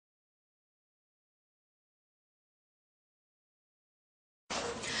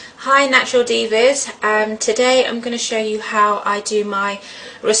Hi Natural Divas, today I'm going to show you how I do my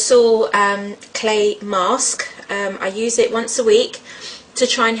Rhassoul clay mask. I use it once a week to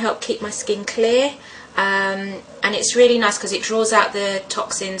try and help keep my skin clear, and it's really nice because it draws out the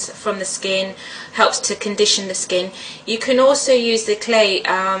toxins from the skin, helps to condition the skin. You can also use the clay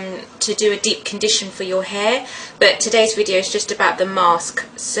to do a deep condition for your hair, but today's video is just about the mask.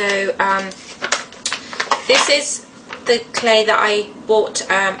 So this is the clay that I bought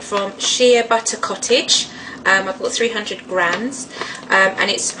from Shea Butter Cottage. I bought 300 grams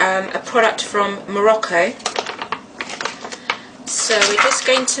and it's a product from Morocco. So we're just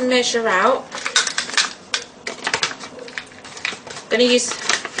going to measure out. I'm going to use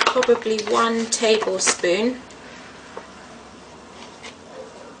probably 1 tablespoon.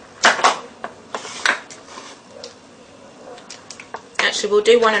 Actually, we'll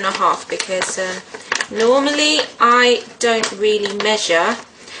do 1.5 because normally I don't really measure,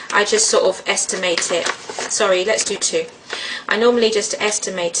 I just sort of estimate it. Sorry, let's do 2. I normally just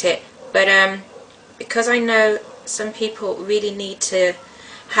estimate it, but because I know some people really need to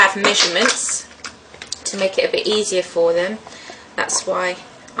have measurements to make it a bit easier for them, that's why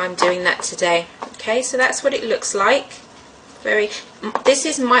I'm doing that today. Okay, so that's what it looks like. This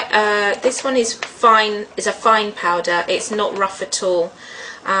is my this one is fine, is a fine powder. It's not rough at all.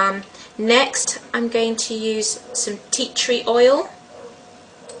 Next, I'm going to use some tea tree oil.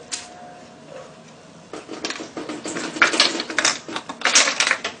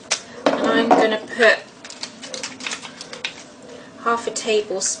 And I'm going to put 1/2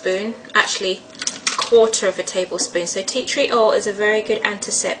 tablespoon, actually 1/4 tablespoon. So tea tree oil is a very good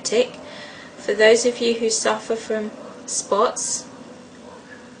antiseptic. For those of you who suffer from spots,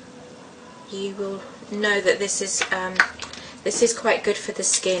 you will know that this is quite good for the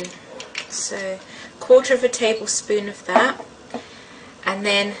skin. So 1/4 tablespoon of that, and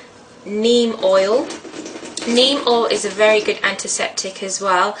then neem oil. Neem oil is a very good antiseptic as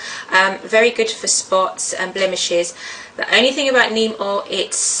well, very good for spots and blemishes. The only thing about neem oil,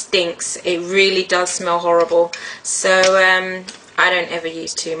 it stinks. It really does smell horrible, so I don't ever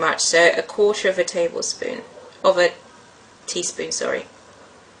use too much. So 1/4 tablespoon of a teaspoon, sorry,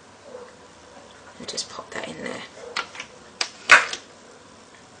 and just pop that in there.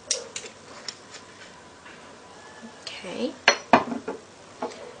 Okay,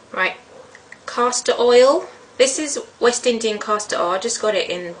 right, castor oil. This is West Indian castor oil. I just got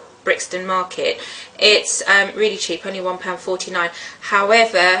it in Brixton Market. It's really cheap, only £1.49.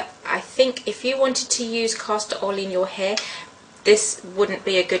 However, I think if you wanted to use castor oil in your hair, this wouldn't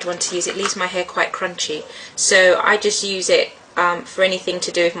be a good one to use. It leaves my hair quite crunchy, so I just use it for anything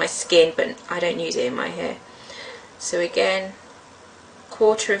to do with my skin, but I don't use it in my hair. So again,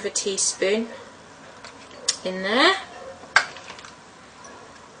 1/4 teaspoon in there.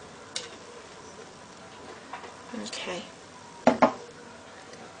 Okay,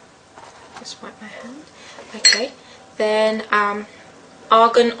 just wipe my hand. Okay, then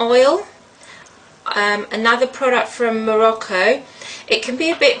argan oil, another product from Morocco. It can be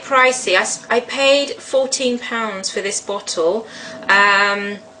a bit pricey. I paid £14 for this bottle,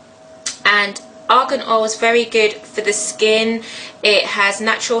 and argan oil is very good for the skin. It has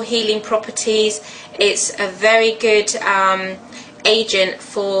natural healing properties. It's a very good agent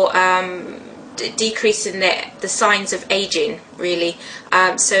for decreasing the signs of aging, really.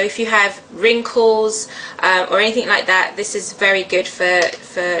 So if you have wrinkles or anything like that, this is very good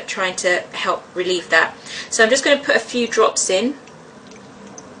for trying to help relieve that. So I'm just going to put a few drops in.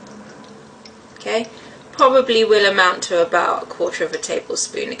 Okay, probably will amount to about 1/4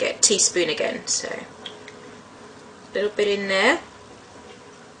 tablespoon again, teaspoon again. So a little bit in there.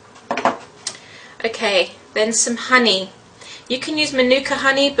 Okay, then some honey. You can use Manuka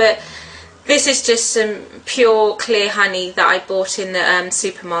honey, but this is just some pure clear honey that I bought in the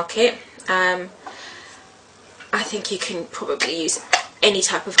supermarket. I think you can probably use any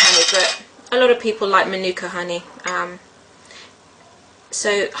type of honey, but a lot of people like Manuka honey.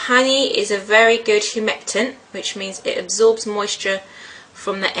 So honey is a very good humectant, which means it absorbs moisture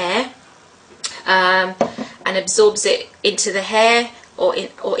from the air and absorbs it into the hair or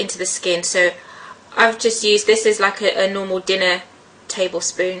into the skin. So I've just used, this is like a normal dinner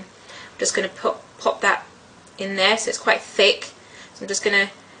tablespoon. I'm just going to pop that in there, so it's quite thick. So I'm just going to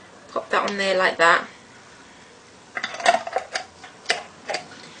pop that on there like that.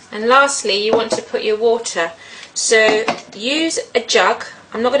 And lastly, you want to put your water. So use a jug.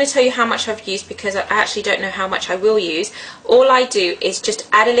 I'm not going to tell you how much I've used because I actually don't know how much I will use. All I do is just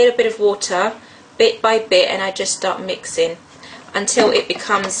add a little bit of water bit by bit, and I just start mixing until it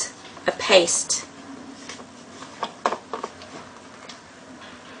becomes a paste.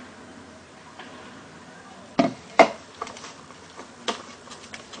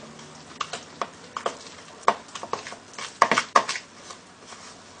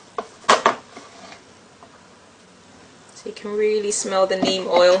 So you can really smell the neem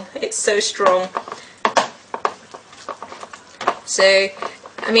oil. It's so strong. So,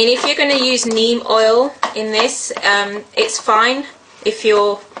 I mean, if you're going to use neem oil in this, it's fine if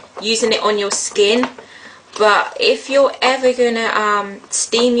you're using it on your skin. But if you're ever going to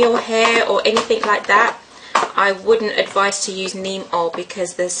steam your hair or anything like that, I wouldn't advise to use neem oil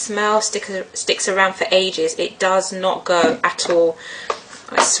because the smell sticks around for ages. It does not go at all.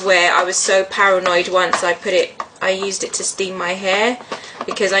 I swear, I was so paranoid once. I used it to steam my hair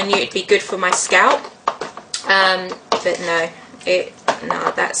because I knew it'd be good for my scalp. But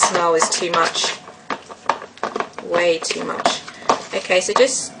no, that smell is too much. Way too much. Okay, so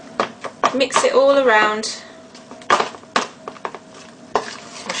just mix it all around.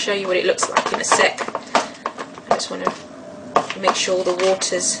 I'll show you what it looks like in a sec. I just want to make sure all the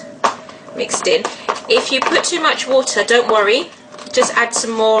water's mixed in. If you put too much water, don't worry, just add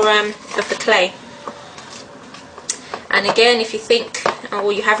some more of the clay. And again, if you think, oh,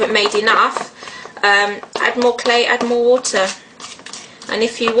 you haven't made enough, add more clay, add more water. And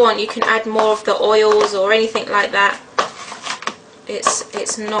if you want, you can add more of the oils or anything like that.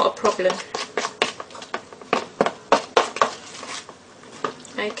 It's not a problem.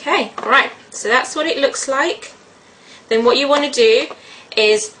 Okay, right, so that's what it looks like. Then what you want to do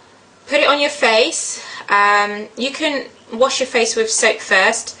is put it on your face. You can wash your face with soap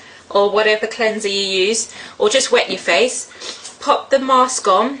first, or whatever cleanser you use, or just wet your face. Pop the mask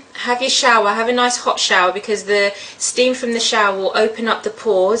on, have your shower, have a nice hot shower, because the steam from the shower will open up the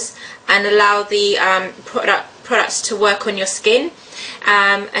pores and allow the products to work on your skin,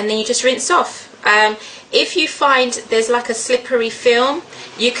 and then you just rinse off. If you find there's like a slippery film,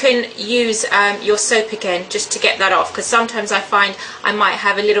 you can use your soap again just to get that off, because sometimes I find I might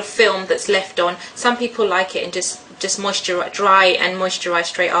have a little film that's left on. Some people like it and just moisturize, dry and moisturize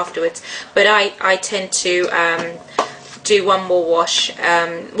straight afterwards, but I tend to do one more wash.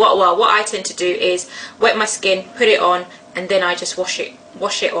 What I tend to do is wet my skin, put it on, and then I just wash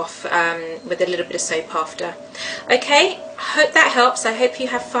it off with a little bit of soap after. Okay, I hope that helps. I hope you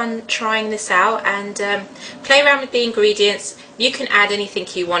have fun trying this out and play around with the ingredients. You can add anything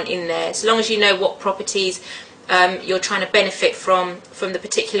you want in there, as long as you know what properties you're trying to benefit from the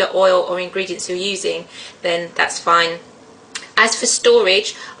particular oil or ingredients you're using, then that's fine. As for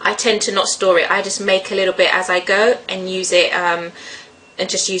storage, I tend to not store it. I just make a little bit as I go and use it, and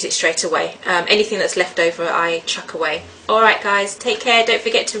just use it straight away. Anything that's left over, I chuck away. Alright guys, take care. Don't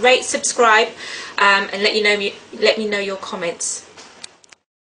forget to rate, subscribe, and let me know your comments.